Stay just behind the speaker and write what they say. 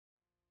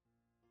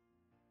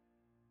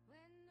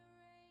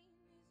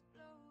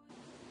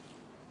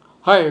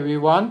Hi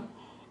everyone.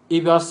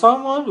 If you are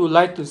someone who would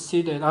like to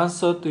seek an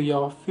answer to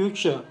your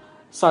future,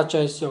 such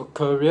as your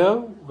career,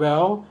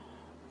 wealth,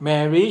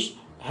 marriage,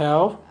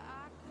 health,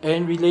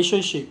 and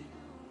relationship,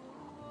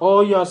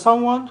 or you are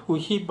someone who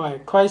hit by a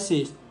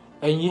crisis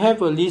and you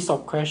have a list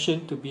of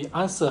questions to be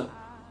answered,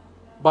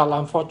 but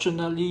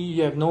unfortunately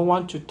you have no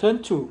one to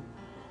turn to.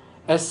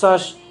 As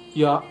such,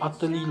 you are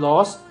utterly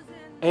lost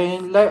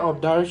and lack of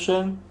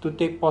direction to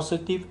take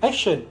positive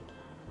action.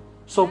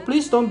 So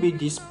please don't be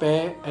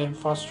despair and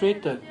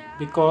frustrated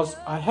because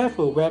I have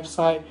a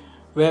website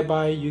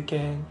whereby you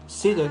can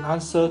seek an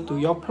answer to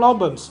your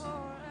problems.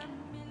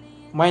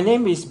 My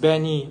name is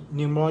Benny,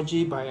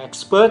 Numerology by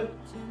Expert,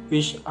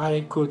 which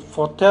I could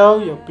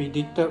foretell your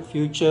predicted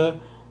future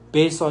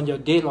based on your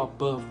date of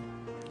birth.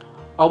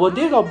 Our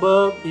date of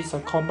birth is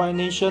a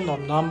combination of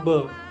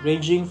numbers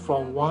ranging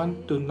from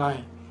 1 to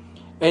 9,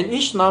 and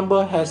each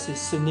number has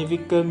its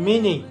significant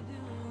meaning.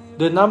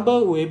 The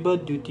number will be able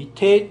to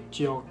dictate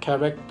your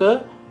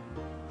character,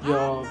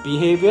 your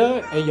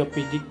behavior, and your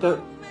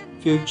predicted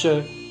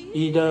future,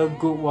 either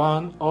good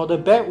one or the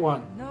bad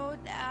one.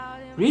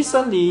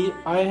 Recently,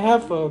 I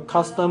have a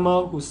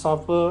customer who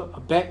suffered a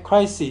bad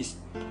crisis.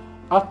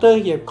 After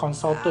he had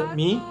consulted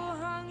me,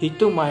 he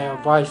took my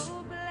advice,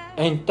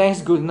 and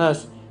thanks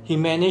goodness, he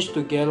managed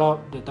to get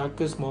out the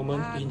darkest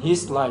moment in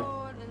his life.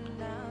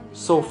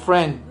 So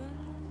friend,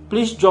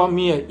 please drop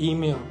me an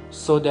email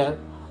so that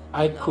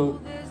I could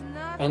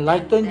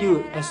enlighten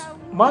you as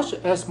much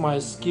as my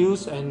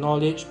skills and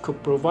knowledge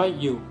could provide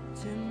you.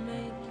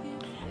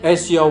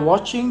 As you are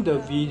watching the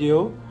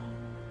video,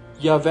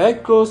 you are very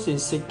close in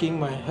seeking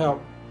my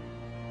help.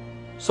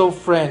 So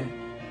friend,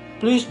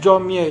 please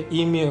drop me an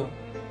email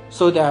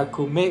so that I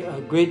could make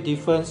a great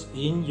difference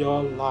in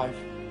your life.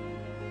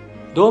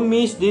 Don't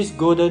miss this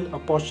golden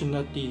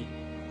opportunity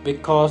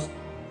because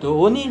the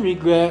only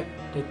regret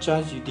the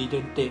chance you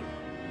didn't take.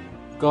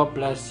 God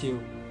bless you.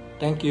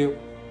 Thank you.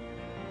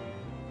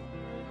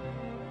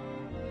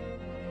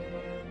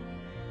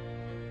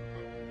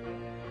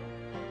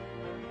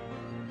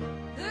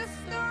 The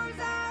storms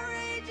are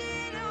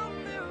raging on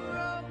the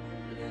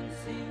rolling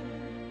sea,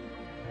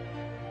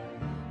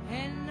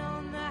 and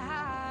on the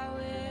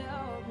highway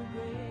of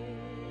regret.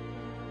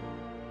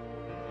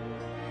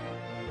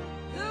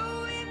 The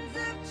winds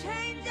of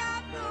change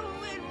are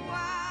blowing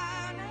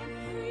wild and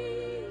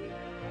free.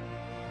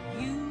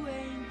 You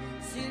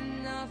ain't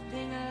seen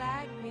nothing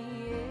like me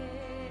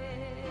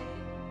yet.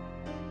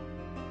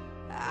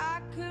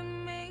 I could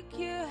make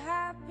you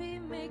happy,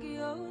 make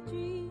your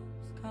dreams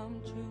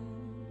come true.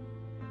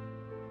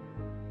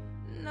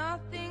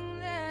 Nothing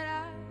that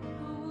I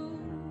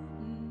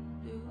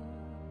wouldn't do.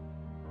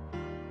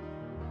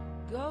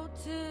 Go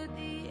to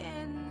the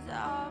ends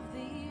of